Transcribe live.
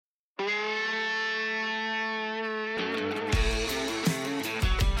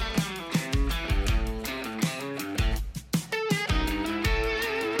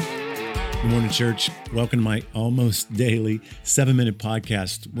Good morning, church. Welcome to my almost daily 7-minute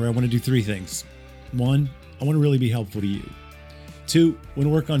podcast where I want to do 3 things. 1, I want to really be helpful to you. 2, I want to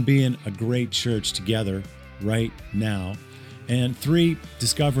work on being a great church together right now. And 3,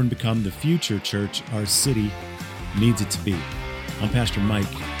 discover and become the future church our city needs it to be. I'm Pastor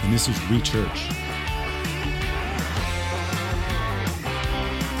Mike, and this is ReChurch.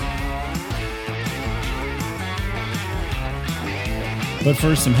 But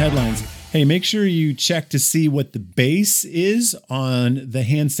first, some headlines. Hey, make sure you check to see what the base is on the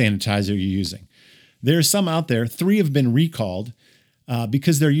hand sanitizer you're using. There's some out there. 3 have been recalled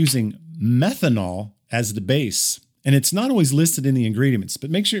because they're using methanol as the base, and it's not always listed in the ingredients. But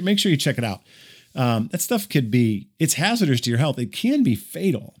make sure you check it out. That stuff it's hazardous to your health. It can be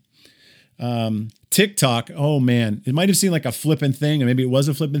fatal. TikTok, oh man, it might have seemed like a flippant thing, and maybe it was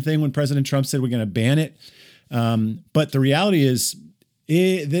a flippant thing when President Trump said we're going to ban it. But the reality is,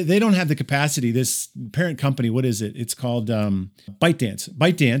 they don't have the capacity. This parent company, what is it? It's called ByteDance.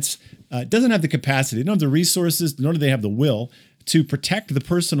 ByteDance doesn't have the capacity. They don't have the resources, nor do they have the will to protect the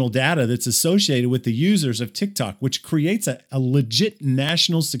personal data that's associated with the users of TikTok, which creates a legit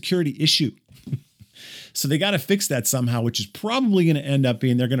national security issue. So they got to fix that somehow, which is probably going to end up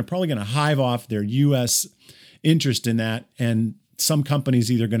being probably going to hive off their U.S. interest in that, and some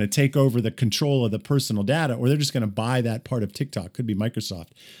companies either going to take over the control of the personal data, or they're just going to buy that part of TikTok. Could be Microsoft,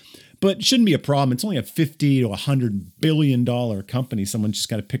 but it shouldn't be a problem. It's only a $50 to $100 billion company. Someone just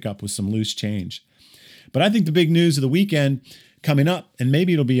got to pick up with some loose change. But I think the big news of the weekend coming up, and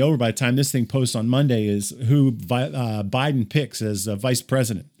maybe it'll be over by the time this thing posts on Monday, is who Biden picks as vice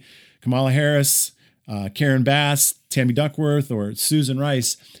president. Kamala Harris, Karen Bass, Tammy Duckworth, or Susan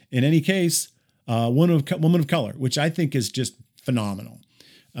Rice. In any case, woman of color, which I think is just phenomenal.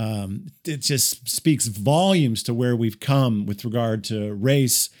 It just speaks volumes to where we've come with regard to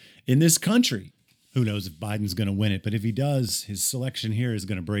race in this country. Who knows if Biden's going to win it, but if he does, his selection here is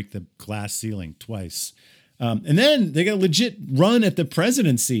going to break the glass ceiling twice. And then they got a legit run at the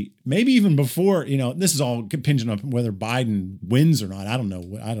presidency, maybe even before, this is all contingent on whether Biden wins or not. I don't know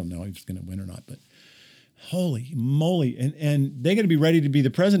if he's going to win or not, but holy moly. And they're going to be ready to be the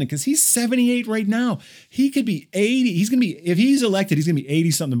president because he's 78 right now. He could be 80. If he's elected, he's going to be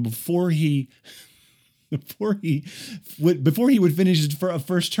 80 something before he would finish his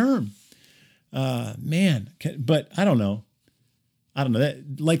first term. But I don't know.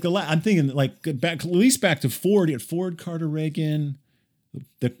 That, I'm thinking at least back to Ford. You had Ford, Carter, Reagan.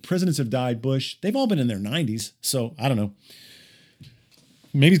 The presidents have died, Bush. They've all been in their 90s. So I don't know.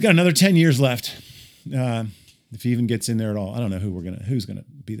 Maybe he's got another 10 years left. If he even gets in there at all. I don't know who's gonna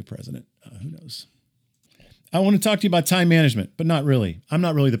be the president. Who knows? I want to talk to you about time management, but not really. I'm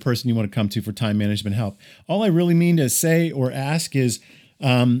not really the person you want to come to for time management help. All I really mean to say or ask is,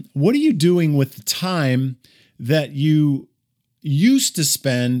 what are you doing with the time that you used to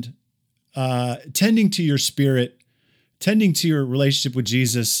spend tending to your spirit, tending to your relationship with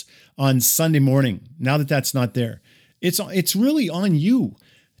Jesus on Sunday morning? Now that that's not there, it's really on you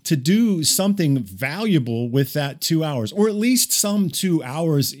to do something valuable with that 2 hours, or at least some 2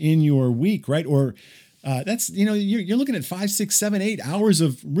 hours in your week, right? Or that's, you're looking at 5, 6, 7, 8 hours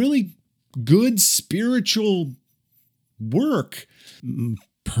of really good spiritual work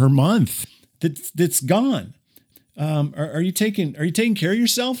per month that's gone. Are you taking care of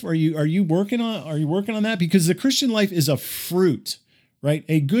yourself? Are you working on that? Because the Christian life is a fruit, right?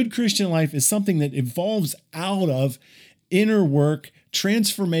 A good Christian life is something that evolves out of inner work,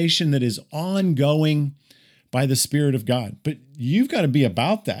 transformation that is ongoing by the Spirit of God. But you've got to be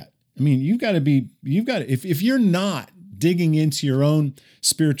about that. I mean, if you're not digging into your own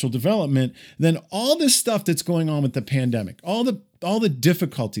spiritual development, then all this stuff that's going on with the pandemic, all the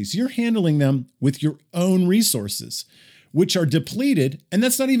difficulties, you're handling them with your own resources, which are depleted. And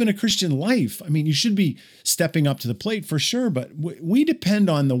that's not even a Christian life. I mean, you should be stepping up to the plate for sure, but we depend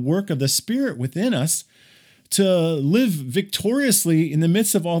on the work of the Spirit within us to live victoriously in the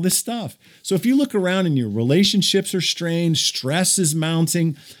midst of all this stuff. So if you look around and your relationships are strained, stress is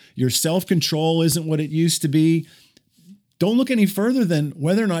mounting, your self-control isn't what it used to be, don't look any further than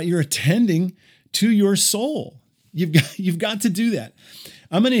whether or not you're attending to your soul. You've got to do that.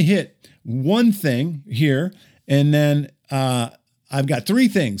 I'm going to hit one thing here, and then I've got 3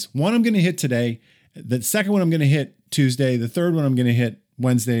 things. One I'm going to hit today. The second one I'm going to hit Tuesday. The third one I'm going to hit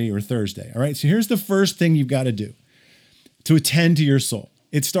Wednesday or Thursday. All right. So here's the first thing you've got to do to attend to your soul.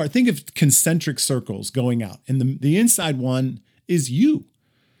 Think of concentric circles going out. And the inside one is you.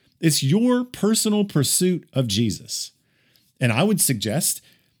 It's your personal pursuit of Jesus. And I would suggest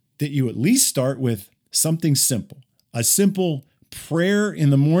that you at least start with something simple, a simple prayer in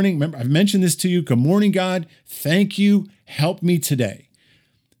the morning. Remember, I've mentioned this to you. Good morning, God. Thank you. Help me today.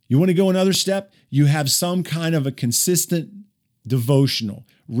 You want to go another step? You have some kind of a consistent devotional,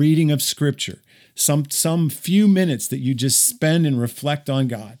 reading of scripture, some few minutes that you just spend and reflect on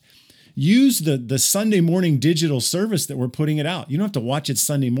God. Use the Sunday morning digital service that we're putting it out. You don't have to watch it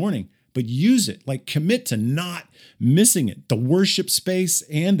Sunday morning, but use it. Like, commit to not missing it, the worship space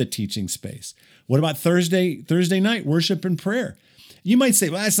and the teaching space. What about Thursday night worship and prayer? You might say,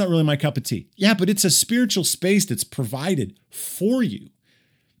 well, that's not really my cup of tea. Yeah, but it's a spiritual space that's provided for you.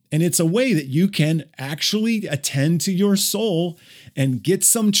 And it's a way that you can actually attend to your soul and get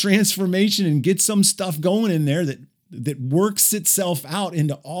some transformation and get some stuff going in there that works itself out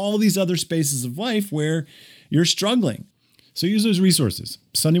into all these other spaces of life where you're struggling. So use those resources.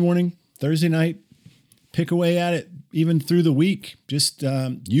 Sunday morning, Thursday night, pick away at it, even through the week. Just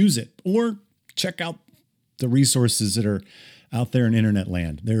use it. Or check out the resources that are out there in internet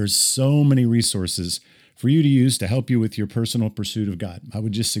land. There's so many resources for you to use to help you with your personal pursuit of God. I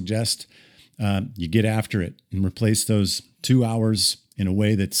would just suggest you get after it and replace those 2 hours in a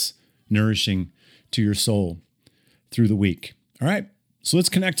way that's nourishing to your soul through the week. All right, so let's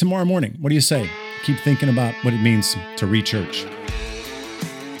connect tomorrow morning. What do you say? Keep thinking about what it means to re-church.